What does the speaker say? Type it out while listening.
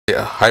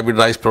hybrid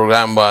rice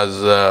program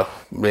was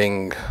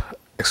being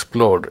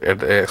explored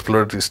at an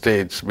exploratory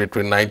stage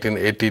between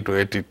 1980 to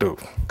 82.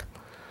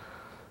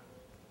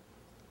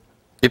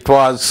 It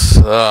was,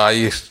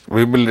 I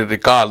vividly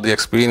recall the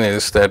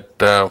experience that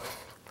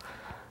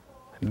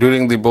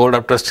during the Board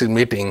of Trustees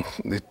meeting,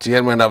 the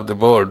chairman of the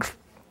board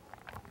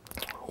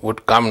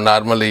would come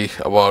normally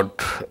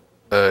about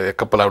a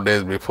couple of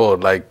days before,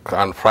 like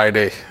on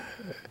Friday,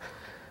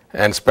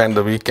 and spend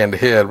the weekend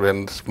here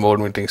when the board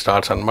meeting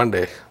starts on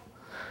Monday.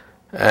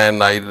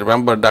 And I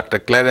remember Dr.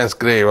 Clarence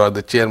C was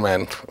the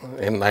chairman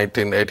in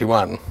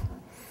 1981.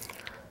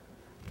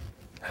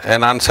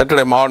 And on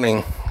Saturday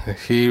morning,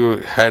 he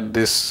had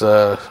this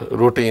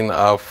routine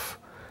of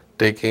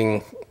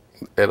taking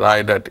a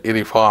ride at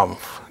IRRI farm,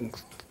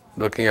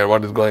 looking at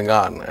what is going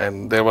on.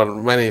 And there were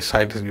many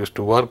scientists used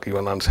to work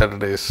even on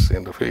Saturdays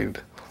in the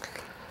field.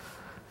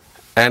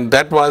 And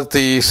that was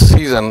the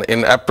season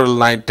in April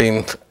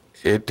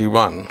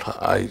 1981,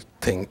 I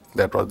think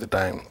that was the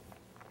time,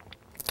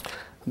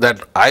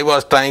 that I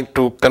was trying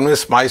to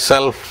convince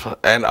myself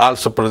and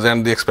also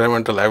present the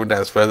experimental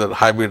evidence whether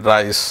hybrid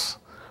rice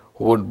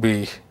would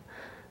be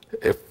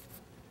a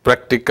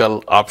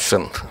practical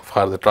option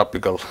for the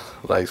tropical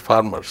rice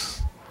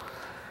farmers.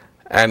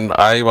 And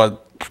I was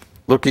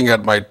looking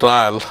at my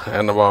trial,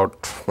 and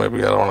about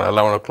maybe around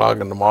 11 o'clock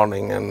in the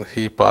morning, and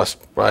he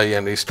passed by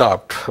and he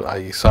stopped.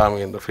 He saw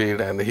me in the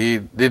field, and he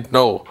did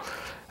know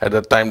at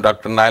the time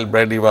Dr. Nyle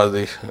Brady was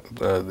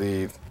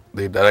the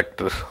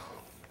director.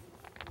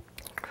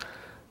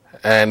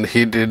 And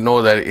he did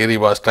know that IRRI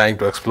was trying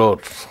to explore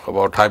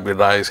about hybrid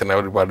rice, and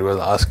everybody was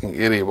asking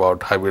IRRI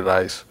about hybrid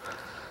rice.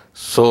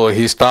 So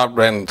he stopped,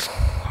 and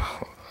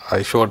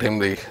I showed him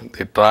the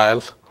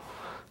trial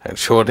and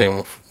showed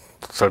him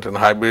certain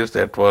hybrids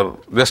that were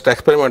just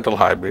experimental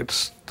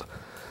hybrids,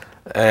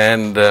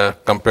 and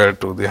compared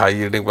to the high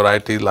yielding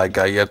varieties like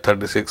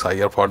IR36,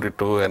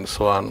 IR42, and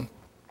so on.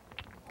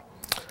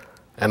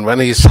 And when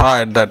he saw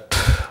at that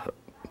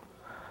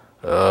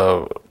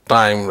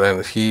time,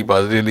 and he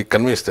was really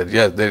convinced that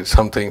yes, there is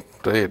something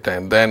to it.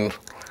 And then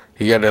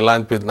he had a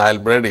lunch with Nyle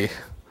Brady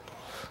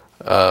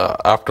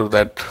after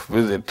that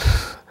visit,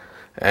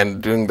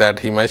 and during that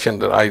he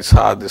mentioned that I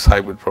saw this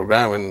hybrid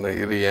program in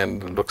IRRI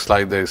and it looks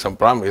like there is some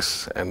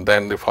promise. And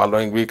then the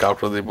following week,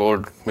 after the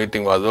board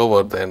meeting was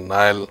over, then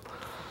Nyle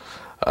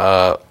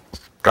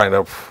kind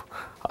of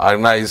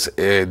organized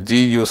a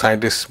GU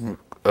scientist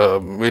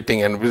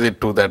meeting and visit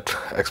to that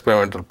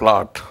experimental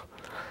plot.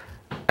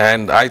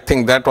 And I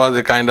think that was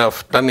a kind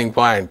of turning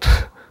point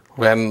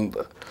when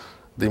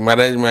the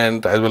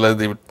management as well as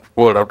the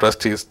Board of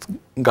Trustees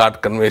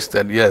got convinced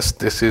that yes,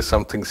 this is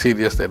something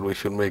serious, that we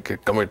should make a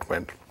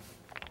commitment.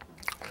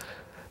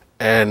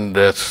 And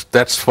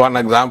that's one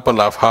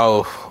example of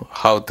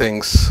how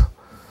things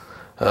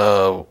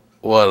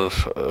were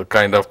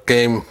kind of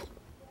came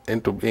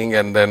into being,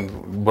 and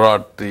then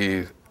brought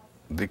the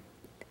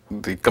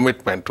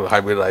commitment to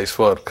hybrid rice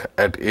work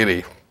at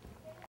IRRI.